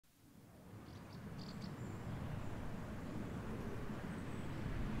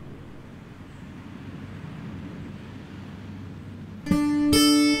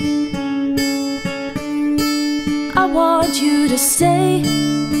want you to stay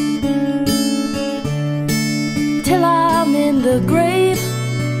till I'm in the grave,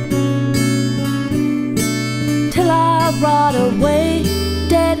 till I rot away,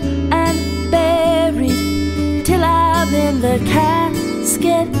 dead and buried, till I'm in the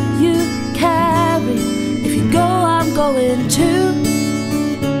casket you carry. If you go, I'm going too.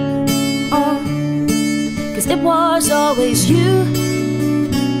 Cause it was always you.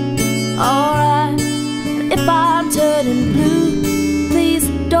 Alright, and if I'm turning blue, please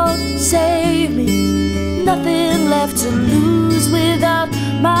don't save me. Nothing left to lose without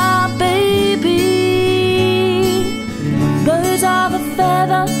my baby. Birds of a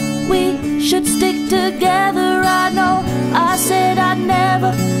feather, we should stick together. I know I said I'd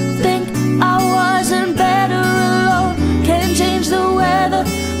never think I wasn't better alone. Can't change the weather,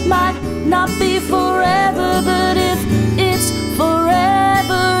 might not be forever, but if it's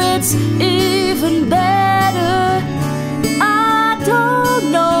forever, it's even better. I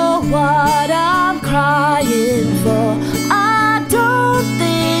don't know what I'm crying for. I don't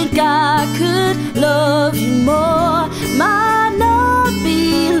think I could love you more. Might not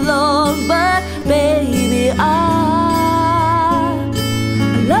be long, but baby, I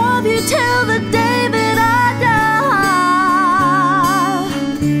love you till the day that I die.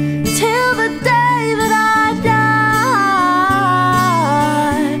 Till the day that I die.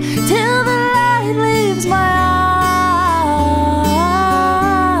 Till the light leaves my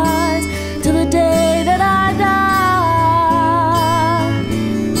eyes. Till the day that I die.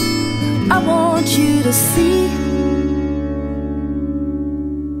 I want you to see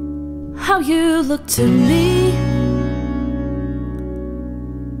how you look to me.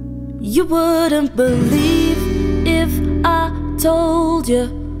 You wouldn't believe if I told you.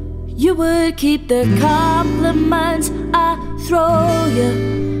 You would keep the compliments I throw you.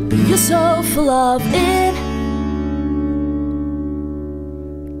 But you're so full of it.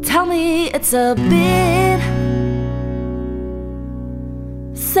 Tell me it's a bit.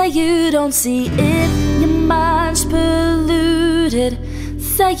 Say you don't see it, your mind's polluted.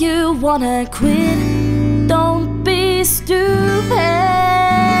 Say you wanna quit, don't be stupid.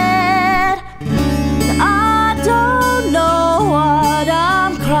 I don't know what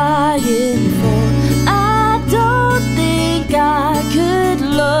I'm crying for. I don't think I could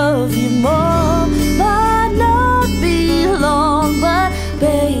love you more. Might not be long, but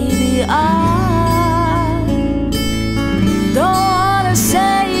baby, I don't wanna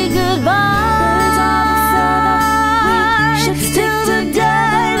say goodbye.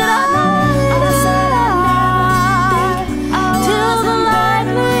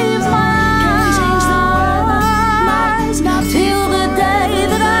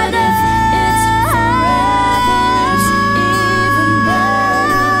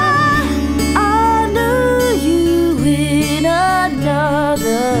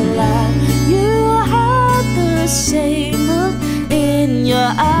 Same look in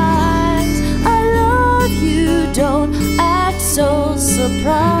your eyes. I love you, don't act so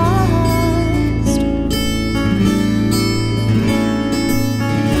surprised.